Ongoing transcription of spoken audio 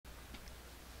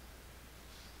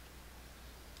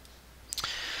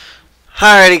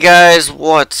Alrighty guys,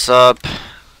 what's up?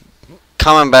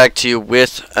 Coming back to you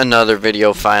with another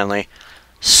video finally.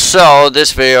 So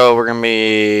this video we're going to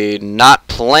be not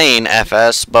playing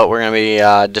FS, but we're going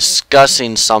to be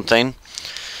discussing something.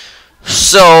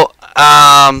 So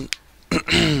I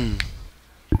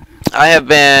have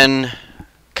been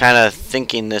kind of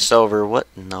thinking this over. What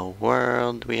in the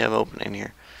world do we have open in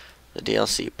here? The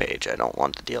DLC page. I don't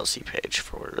want the DLC page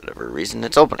for whatever reason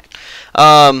it's opening.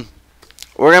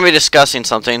 We're going to be discussing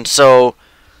something. So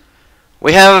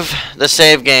we have the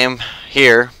save game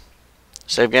here.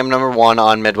 Save game number 1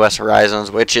 on Midwest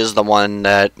Horizons, which is the one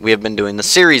that we have been doing the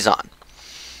series on.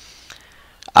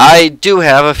 I do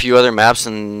have a few other maps,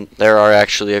 and there are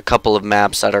actually a couple of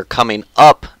maps that are coming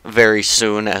up very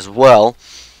soon as well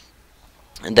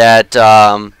that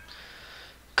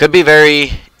could be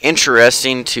very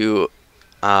interesting to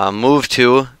move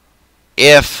to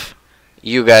if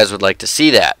you guys would like to see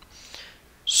that.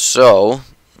 So,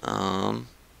 I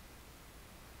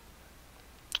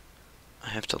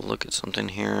have to look at something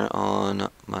here on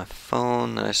my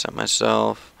phone that I sent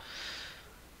myself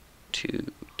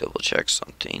to double check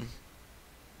something.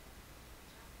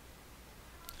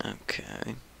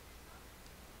 Okay.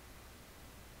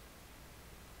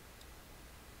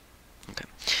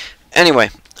 Anyway,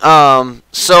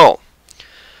 so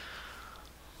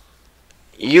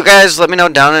you guys let me know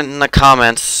down in the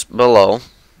comments below.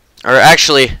 Or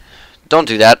actually, don't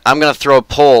do that. I'm going to throw a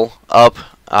poll up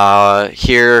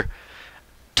here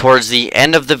towards the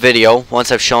end of the video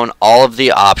once I've shown all of the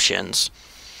options.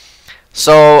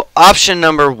 So, option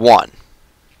number 1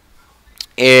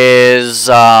 is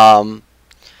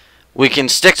we can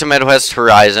stick to Midwest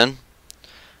Horizon.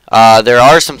 There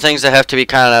are some things that have to be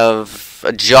kind of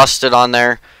adjusted on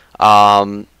there.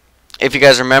 If you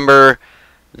guys remember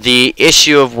the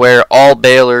issue of where all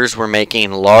balers were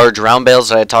making large round bales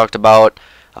that I talked about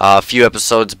a few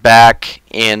episodes back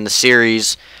in the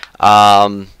series.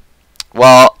 Well,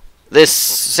 this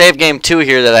save game 2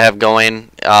 here that I have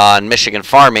going on Michigan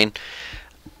farming,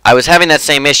 I was having that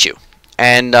same issue.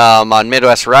 And on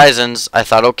Midwest Horizons, I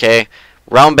thought, okay,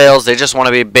 round bales, they just want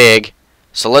to be big,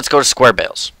 so let's go to square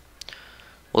bales.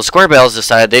 Well, square bales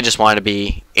decided they just wanted to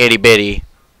be itty-bitty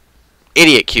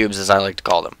idiot cubes, as I like to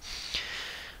call them.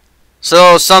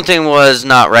 So something was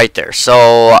not right there.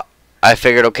 So I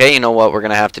figured, okay, you know what we're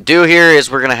going to have to do here is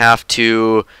we're going to have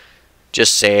to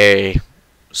just say,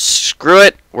 screw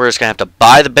it. We're just going to have to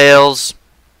buy the bales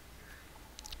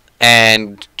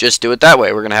and just do it that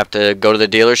way. We're going to have to go to the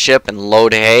dealership and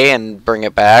load hay and bring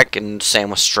it back, and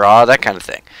same with straw, that kind of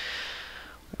thing.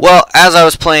 Well, as I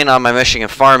was playing on my Michigan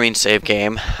farming save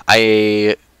game,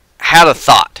 I had a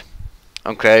thought.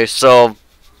 Okay, so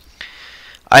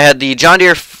I had the John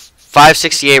Deere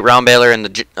 568 round baler and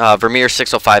the Vermeer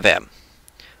 605M.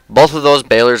 Both of those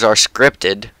balers are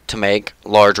scripted to make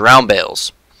large round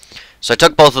bales. So I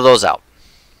took both of those out.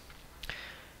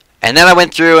 And then I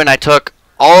went through and I took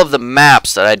all of the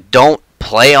maps that I don't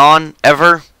play on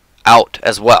ever out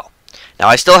as well. Now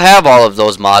I still have all of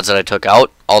those mods that I took out,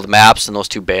 all the maps and those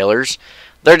 2 balers.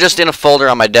 They're just in a folder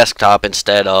on my desktop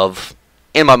instead of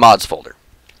in my mods folder.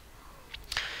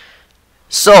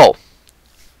 So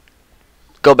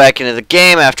go back into the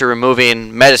game after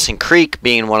removing Medicine Creek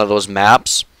being one of those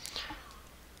maps.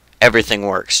 Everything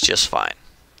works just fine.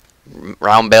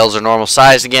 Round bales are normal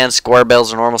size again. Square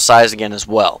bales are normal size again as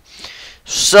well.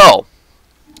 So,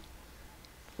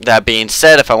 that being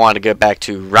said, if I wanted to get back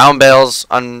to round bales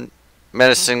on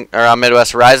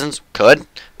Midwest Horizons, could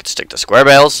stick to square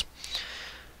bales.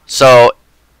 So,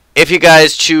 if you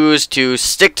guys choose to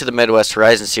stick to the Midwest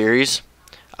Horizon series,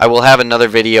 I will have another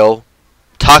video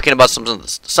talking about some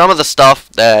of the stuff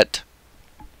that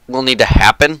will need to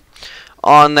happen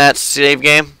on that save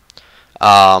game.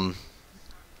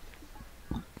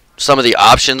 Some of the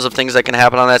options of things that can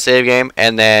happen on that save game,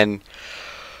 and then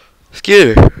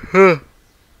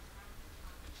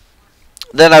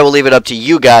then I will leave it up to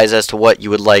you guys as to what you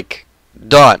would like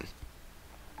done.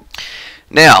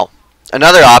 Now,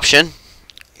 another option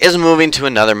is moving to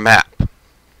another map.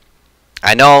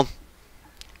 I know,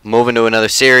 moving to another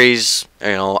series,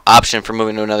 option for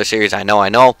moving to another series, I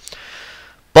know.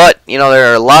 But,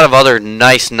 there are a lot of other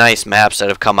nice maps that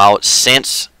have come out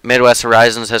since Midwest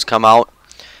Horizons has come out.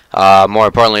 More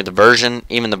importantly,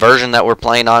 even the version that we're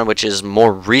playing on, which is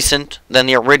more recent than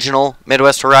the original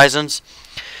Midwest Horizons.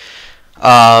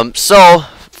 So,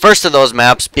 first of those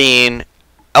maps being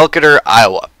Elkader,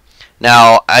 Iowa.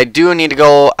 Now, I do need to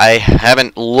go. I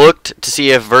haven't looked to see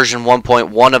if version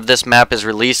 1.1 of this map is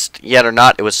released yet or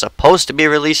not. It was supposed to be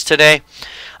released today.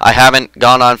 I haven't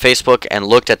gone on Facebook and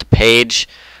looked at the page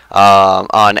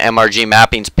on MRG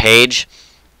Mapping's page.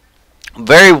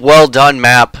 Very well done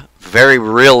map, very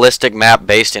realistic map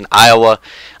based in Iowa.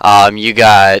 You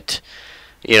got,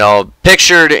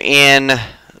 pictured in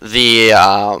the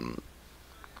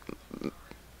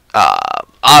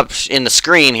in the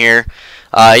screen here,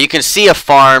 you can see a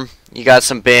farm. You got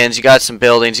some bins, you got some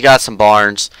buildings, you got some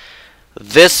barns.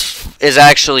 This is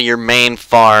actually your main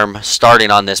farm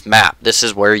starting on this map. This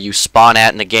is where you spawn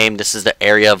at in the game. This is the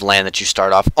area of land that you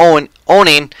start off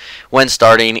owning when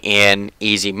starting in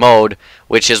easy mode,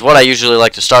 which is what I usually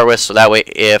like to start with, so that way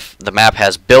if the map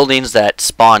has buildings that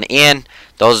spawn in,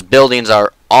 those buildings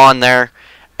are on there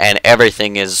and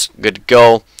everything is good to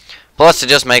go. Plus it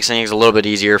just makes things a little bit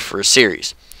easier for a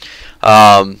series.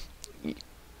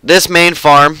 This main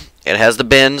farm, it has the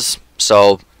bins,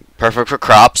 so perfect for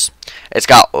crops. It's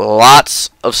got lots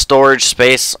of storage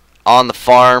space on the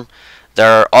farm. There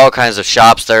are all kinds of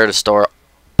shops there to store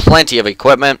plenty of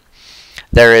equipment.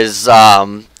 There is,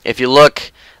 if you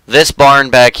look, this barn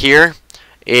back here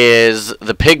is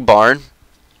the pig barn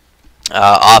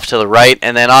off to the right,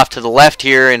 and then off to the left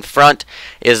here in front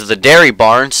is the dairy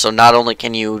barn. So not only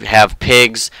can you have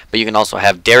pigs, but you can also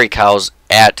have dairy cows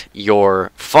at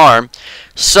your farm.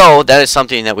 So that is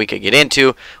something that we could get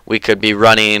into. We could be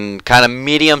running kind of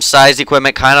medium-sized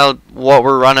equipment, kind of what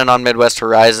we're running on Midwest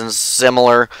Horizons,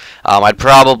 similar. I'd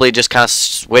probably just kind of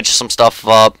switch some stuff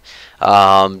up,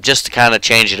 just to kind of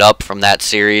change it up from that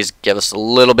series, give us a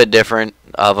little bit different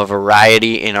of a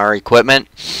variety in our equipment.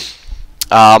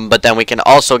 But then we can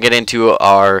also get into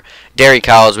our dairy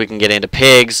cows. We can get into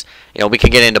pigs. We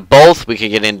could get into both. We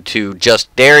could get into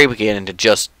just dairy. We could get into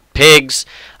just pigs.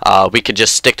 We could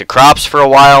just stick to crops for a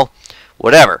while.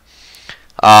 Whatever.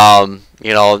 The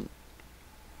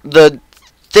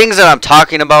things that I'm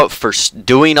talking about for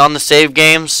doing on the save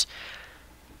games,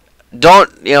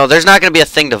 there's not going to be a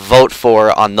thing to vote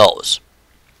for on those.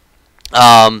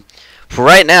 For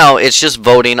right now, it's just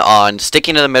voting on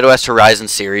sticking to the Midwest Horizon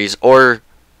series or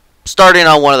starting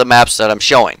on one of the maps that I'm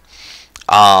showing.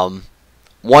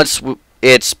 Once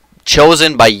it's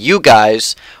chosen by you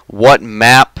guys what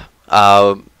map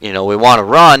we want to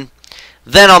run,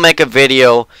 then I'll make a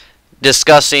video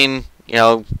discussing,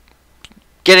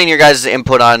 getting your guys'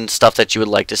 input on stuff that you would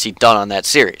like to see done on that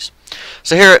series.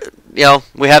 So here,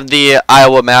 we have the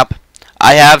Iowa map.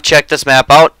 I have checked this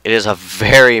map out. It is a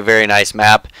very, very nice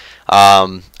map.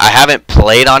 I haven't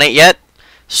played on it yet,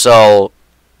 so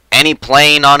any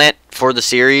playing on it for the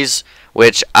series,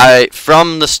 which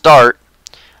from the start,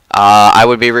 I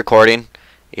would be recording.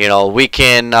 We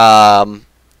can,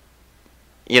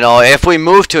 if we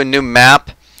move to a new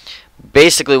map,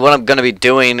 basically what I'm going to be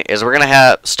doing is we're going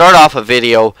to start off a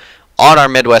video on our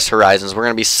Midwest Horizons. We're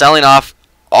going to be selling off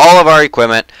all of our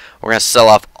equipment. We're going to sell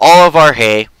off all of our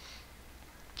hay.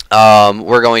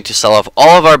 We're going to sell off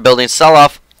all of our buildings, sell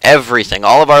off everything,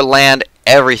 all of our land,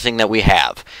 everything that we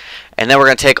have. And then we're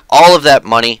going to take all of that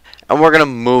money and we're going to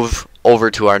move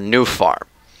over to our new farm.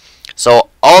 So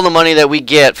all the money that we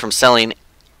get from selling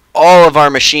all of our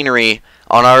machinery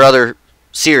on our other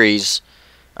series,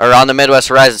 or on the Midwest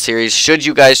Horizon series, should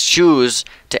you guys choose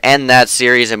to end that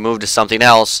series and move to something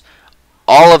else,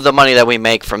 all of the money that we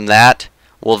make from that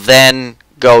will then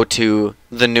go to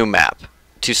the new map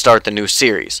to start the new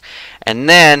series. And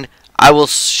then I will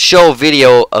show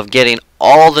video of getting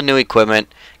all the new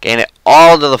equipment, getting it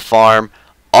all to the farm,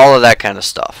 all of that kind of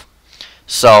stuff.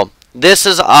 So this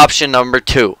is option number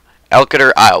 2,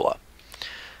 Elkader, Iowa.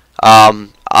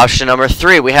 Option number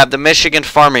 3, we have the Michigan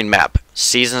farming map.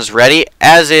 Seasons ready,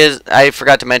 as is, I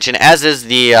forgot to mention, as is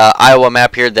the Iowa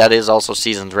map here, that is also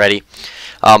seasons ready.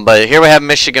 But here we have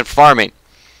Michigan farming.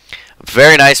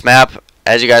 Very nice map.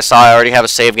 As you guys saw, I already have a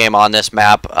save game on this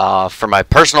map for my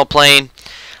personal playing.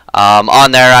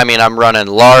 On there, I'm running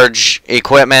large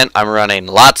equipment. I'm running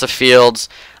lots of fields.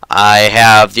 I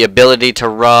have the ability to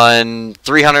run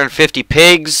 350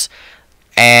 pigs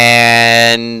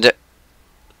and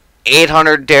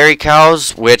 800 dairy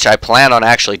cows, which I plan on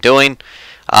actually doing.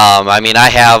 I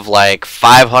have like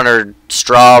 500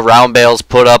 straw round bales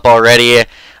put up already.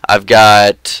 I've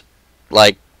got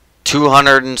like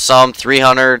 200 and some,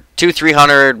 300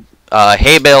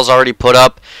 hay bales already put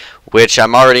up, which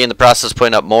I'm already in the process of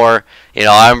putting up more.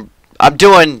 I'm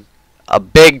doing a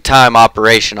big time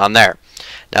operation on there.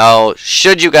 Now,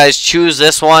 should you guys choose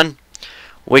this one,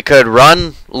 we could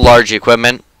run large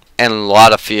equipment and a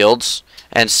lot of fields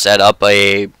and set up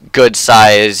a good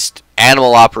sized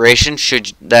animal operation,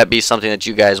 should that be something that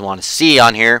you guys want to see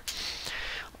on here.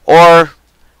 Or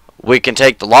we can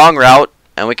take the long route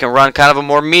and we can run kind of a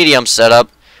more medium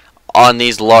setup on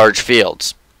these large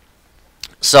fields.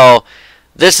 So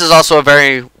this is also a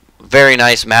very, very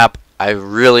nice map. I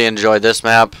really enjoyed this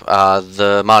map.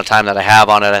 The amount of time that I have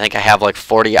on it, I think I have like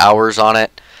 40 hours on it.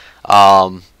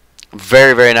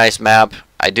 Very, very nice map.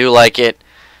 I do like it.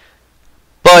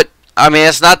 But, I mean,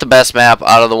 it's not the best map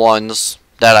out of the ones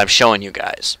that I'm showing you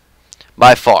guys.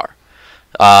 By far.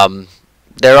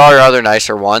 There are other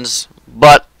nicer ones.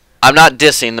 But I'm not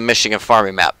dissing the Michigan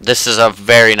farming map. This is a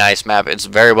very nice map. It's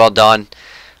very well done.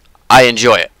 I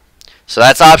enjoy it. So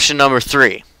that's option number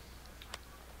 3.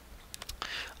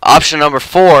 Option number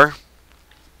 4,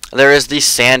 there is the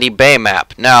Sandy Bay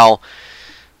map. Now,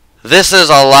 this is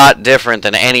a lot different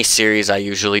than any series I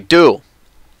usually do.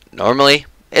 Normally,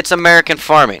 it's American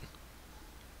farming,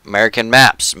 American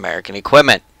maps, American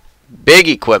equipment, big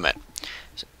equipment.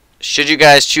 Should you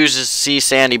guys choose to see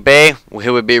Sandy Bay,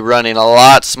 we would be running a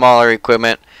lot smaller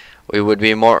equipment. We would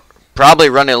be probably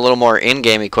running a little more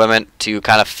in-game equipment to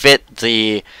kind of fit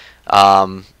the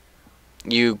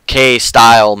UK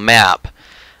style map.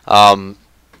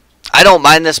 I don't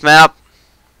mind this map.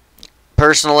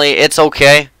 Personally, it's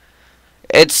okay.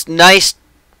 It's nice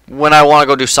when I want to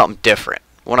go do something different.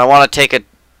 When I want to take a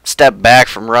step back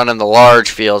from running the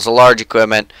large fields, the large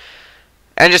equipment,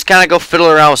 and just kind of go fiddle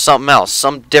around with something else,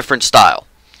 some different style.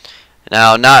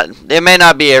 Now, it may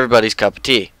not be everybody's cup of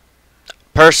tea.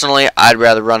 Personally, I'd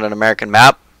rather run an American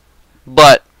map,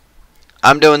 but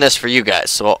I'm doing this for you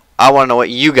guys, so I want to know what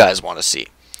you guys want to see.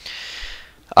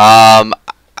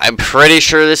 I'm pretty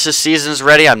sure this is seasons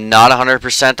ready. I'm not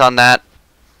 100% on that.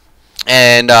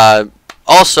 And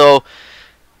also,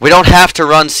 we don't have to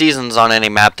run seasons on any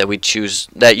map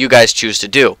that you guys choose to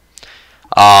do.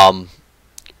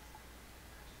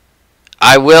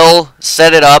 I will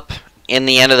set it up in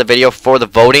the end of the video for the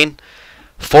voting.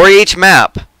 For each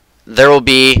map, there will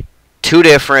be 2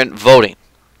 different voting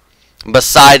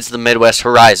besides the Midwest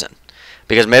Horizon.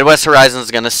 Because Midwest Horizon is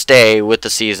going to stay with the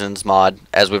Seasons mod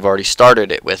as we've already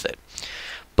started it with it.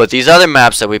 But these other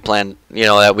maps that we plan,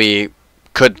 that we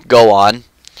could go on,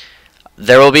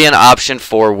 there will be an option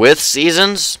for with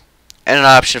Seasons and an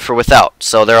option for without.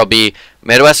 So there will be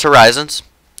Midwest Horizons.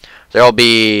 There will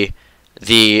be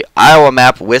the Iowa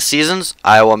map with Seasons,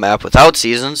 Iowa map without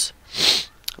Seasons.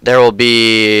 There will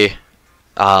be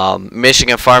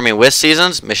Michigan farming with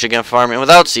Seasons, Michigan farming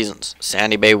without Seasons,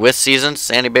 Sandy Bay with Seasons,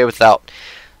 Sandy Bay without,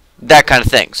 that kind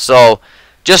of thing. So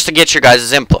just to get your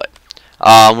guys' input,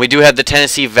 we do have the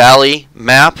Tennessee Valley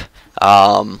map.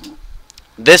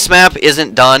 This map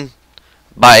isn't done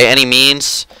by any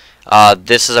means.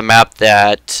 This is a map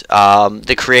that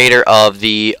the creator of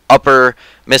the Upper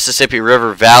Mississippi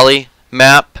River Valley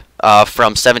map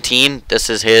from 17,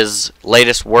 this is his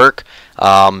latest work.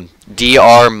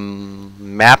 DR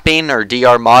Mapping or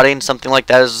DR Modding, something like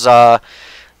that is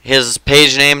his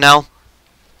page name now.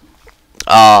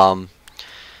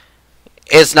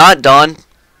 It's not done,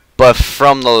 but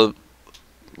from the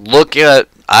looking at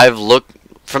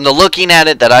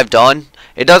it that I've done,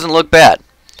 it doesn't look bad.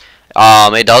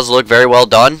 It does look very well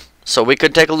done, so we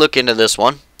could take a look into this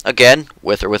one again,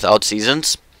 with or without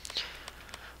Seasons.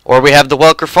 Or we have the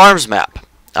Welker Farms map.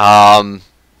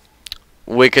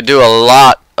 We could do a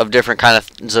lot of different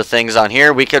kinds of things on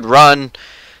here. Should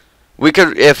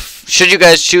you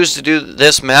guys choose to do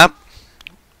this map,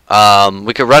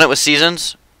 we could run it with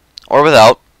Seasons or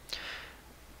without.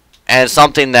 And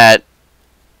something that,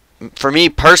 for me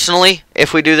personally,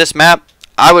 if we do this map,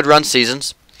 I would run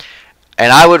Seasons,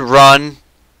 and I would run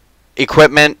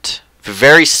equipment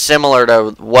very similar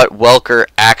to what Welker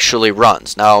actually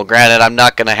runs. Now, granted, I'm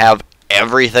not going to have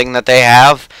everything that they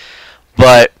have,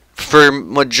 but for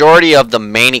majority of the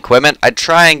main equipment, I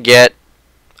try and get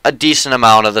a decent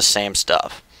amount of the same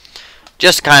stuff.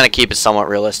 Just kind of keep it somewhat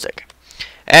realistic.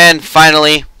 And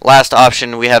finally, last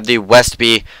option, we have the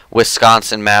Westby,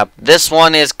 Wisconsin map. This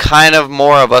one is kind of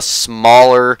more of a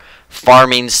smaller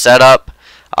farming setup.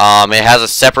 It has a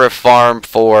separate farm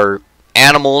for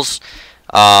animals.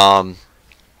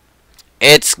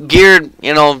 It's geared,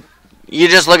 you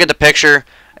just look at the picture,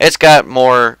 it's got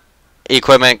more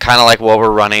equipment, kind of like what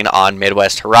we're running on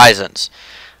Midwest Horizons.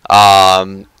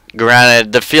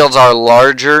 Granted, the fields are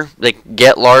larger, they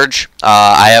get large.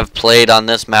 I have played on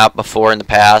this map before in the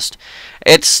past.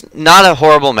 It's not a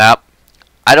horrible map.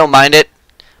 I don't mind it,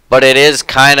 but it is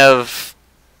kind of,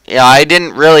 I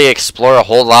didn't really explore a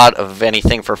whole lot of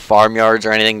anything for farmyards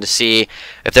or anything to see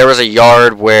if there was a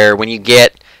yard where when you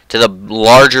get to the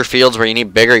larger fields where you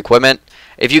need bigger equipment,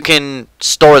 if you can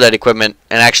store that equipment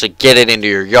and actually get it into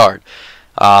your yard,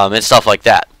 and stuff like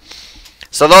that.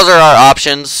 So those are our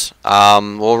options.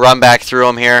 We'll run back through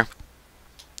them here.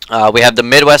 We have the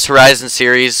Midwest Horizon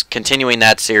series, continuing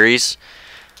that series.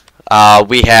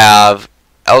 We have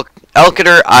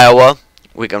Elkader, Iowa,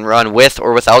 We can run with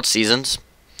or without seasons.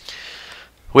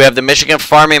 We have the Michigan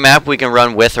farming map. We can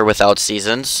run with or without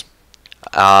seasons.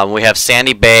 We have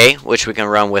Sandy Bay, which we can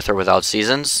run with or without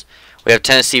seasons. We have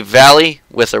Tennessee Valley,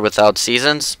 with or without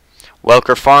seasons.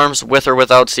 Welker Farms, with or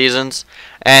without seasons.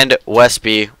 And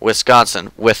Westby,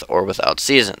 Wisconsin, with or without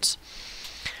seasons.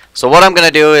 So what I'm going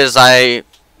to do is I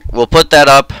will put that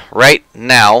up right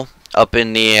now, up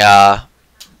in the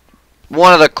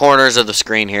one of the corners of the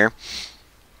screen here.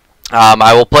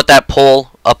 I will put that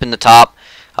poll up in the top.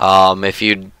 If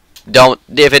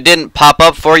it didn't pop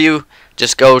up for you,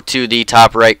 just go to the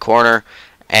top right corner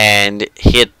and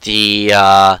hit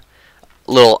the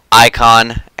little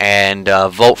icon and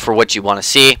vote for what you want to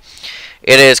see.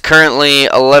 It is currently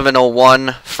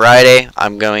 11:01 Friday.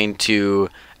 I'm going to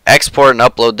export and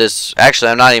upload this.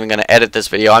 Actually, I'm not even going to edit this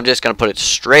video. I'm just going to put it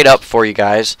straight up for you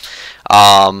guys.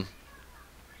 I'm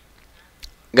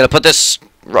going to put this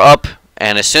up,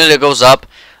 and as soon as it goes up,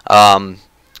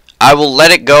 I will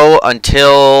let it go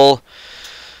until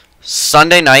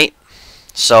Sunday night.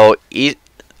 So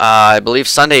I believe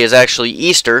Sunday is actually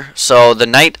Easter, so the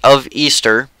night of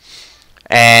Easter,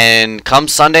 and come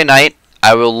Sunday night,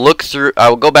 I will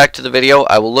go back to the video,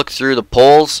 I will look through the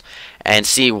polls and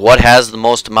see what has the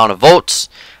most amount of votes.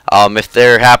 If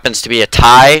there happens to be a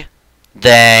tie,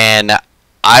 then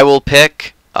I will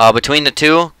pick between the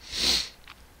two.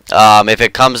 If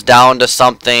it comes down to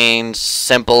something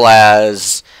simple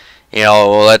as,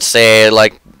 let's say,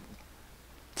 like,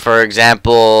 for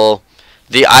example,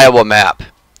 the Iowa map.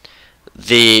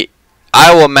 The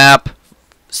Iowa map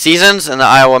seasons and the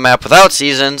Iowa map without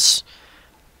seasons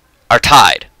are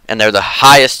tied, and they're the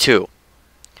highest two.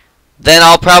 Then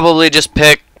I'll probably just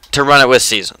pick to run it with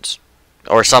seasons,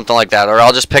 or something like that, or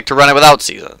I'll just pick to run it without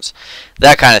seasons,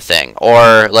 that kind of thing.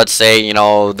 Or let's say,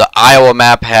 the Iowa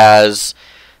map has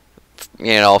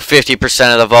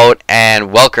 50% of the vote and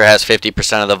Welker has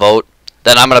 50% of the vote,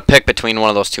 then I'm going to pick between one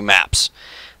of those two maps.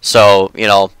 So,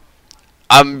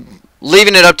 I'm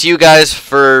leaving it up to you guys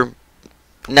for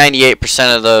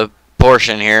 98% of the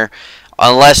portion here.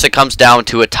 Unless it comes down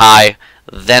to a tie,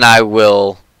 then I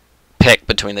will pick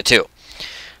between the two.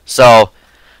 So,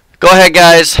 go ahead,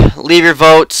 guys. Leave your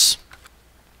votes.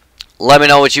 Let me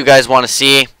know what you guys want to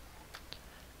see.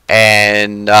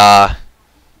 And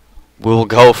we'll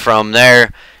go from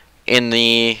there in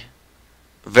the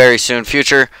very soon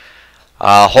future.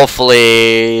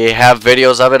 Hopefully have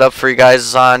videos of it up for you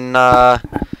guys on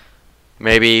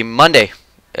maybe Monday,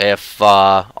 if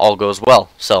all goes well.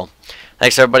 So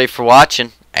thanks everybody for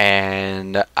watching,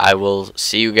 and I will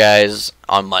see you guys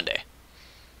on Monday.